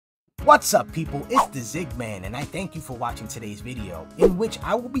What's up people, it's the ZigMan and I thank you for watching today's video in which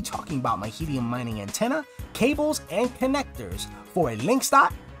I will be talking about my helium mining antenna, cables, and connectors for a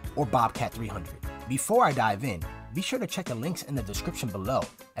Linxdot or Bobcat 300. Before I dive in, be sure to check the links in the description below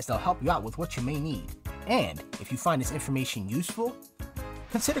as they'll help you out with what you may need. And if you find this information useful,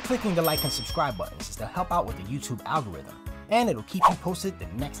 consider clicking the like and subscribe buttons as they'll help out with the YouTube algorithm and it'll keep you posted the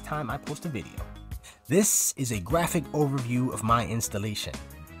next time I post a video. This is a graphic overview of my installation.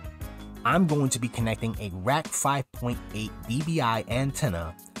 I'm going to be connecting a RAK 5.8 dBi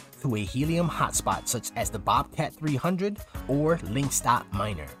antenna to a helium hotspot such as the Bobcat 300 or Linxdot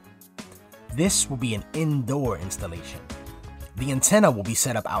miner. This will be an indoor installation. The antenna will be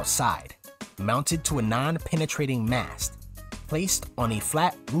set up outside, mounted to a non-penetrating mast, placed on a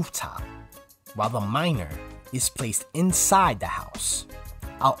flat rooftop, while the miner is placed inside the house.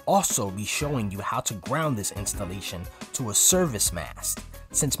 I'll also be showing you how to ground this installation to a service mast,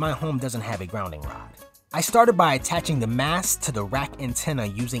 since my home doesn't have a grounding rod. I started by attaching the mast to the rack antenna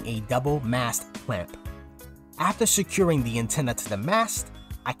using a double mast clamp. After securing the antenna to the mast,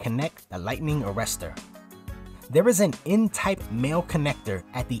 I connect the lightning arrestor. There is an N-type male connector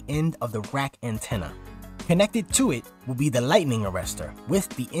at the end of the rack antenna. Connected to it will be the lightning arrestor with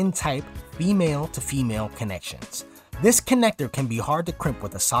the N-type female to female connections. This connector can be hard to crimp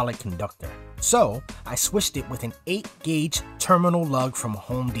with a solid conductor, so I switched it with an 8-gauge terminal lug from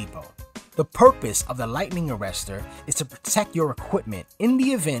Home Depot. The purpose of the lightning arrestor is to protect your equipment in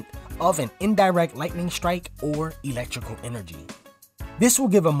the event of an indirect lightning strike or electrical energy. This will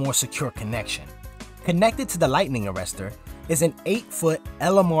give a more secure connection. Connected to the lightning arrestor is an 8-foot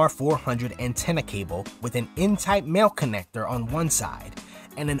LMR 400 antenna cable with an N-type male connector on one side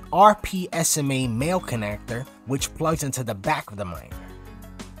and an RP-SMA male connector which plugs into the back of the miner.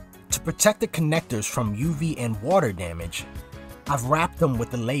 To protect the connectors from UV and water damage, I've wrapped them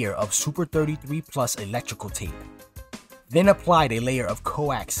with a layer of Super 33 Plus electrical tape, then applied a layer of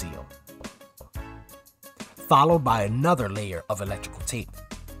coaxial, followed by another layer of electrical tape.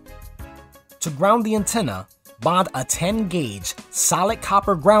 To ground the antenna, bond a 10-gauge solid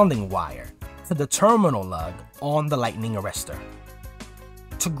copper grounding wire to the terminal lug on the lightning arrestor.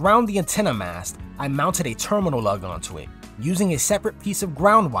 To ground the antenna mast, I mounted a terminal lug onto it. Using a separate piece of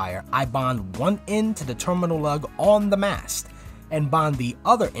ground wire, I bond one end to the terminal lug on the mast and bond the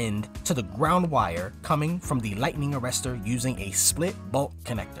other end to the ground wire coming from the lightning arrestor using a split bolt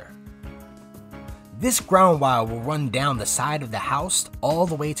connector. This ground wire will run down the side of the house all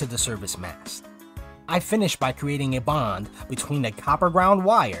the way to the service mast. I finished by creating a bond between the copper ground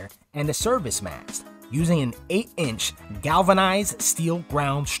wire and the service mast using an 8-inch galvanized steel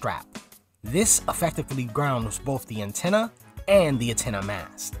ground strap. This effectively grounds both the antenna and the antenna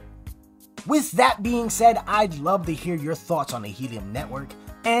mast. With that being said, I'd love to hear your thoughts on the Helium network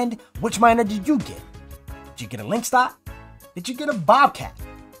and which miner did you get? Did you get a Linxdot? Did you get a Bobcat?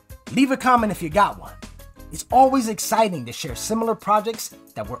 Leave a comment if you got one. It's always exciting to share similar projects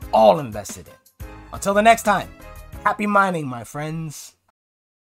that we're all invested in. Until the next time, happy mining, my friends.